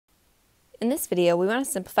In this video, we want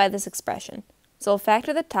to simplify this expression. So we'll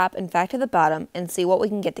factor the top and factor the bottom and see what we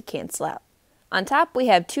can get to cancel out. On top, we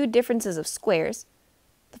have two differences of squares.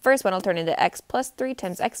 The first one will turn into x plus 3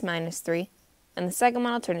 times x minus 3, and the second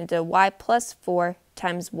one will turn into y plus 4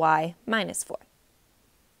 times y minus 4.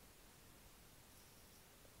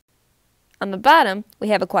 On the bottom, we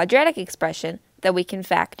have a quadratic expression that we can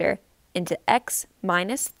factor into x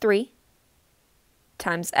minus 3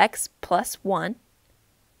 times x plus 1,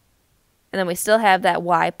 and then we still have that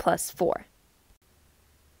y plus 4.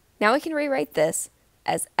 Now we can rewrite this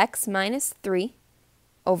as x minus 3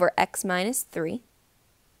 over x minus 3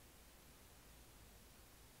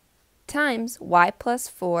 times y plus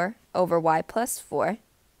 4 over y plus 4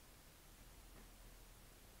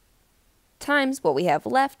 times what we have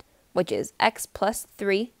left, which is x plus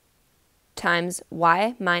 3 times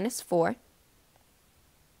y minus 4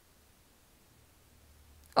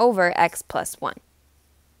 over x plus 1.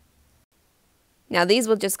 Now these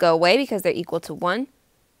will just go away because they're equal to 1,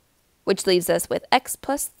 which leaves us with x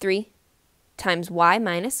plus 3 times y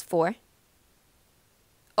minus 4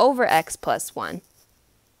 over x plus 1.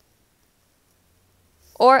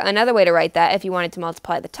 Or another way to write that, if you wanted to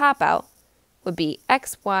multiply the top out, would be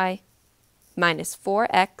xy minus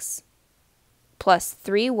 4x plus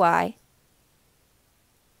 3y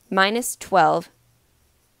minus 12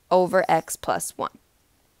 over x plus 1.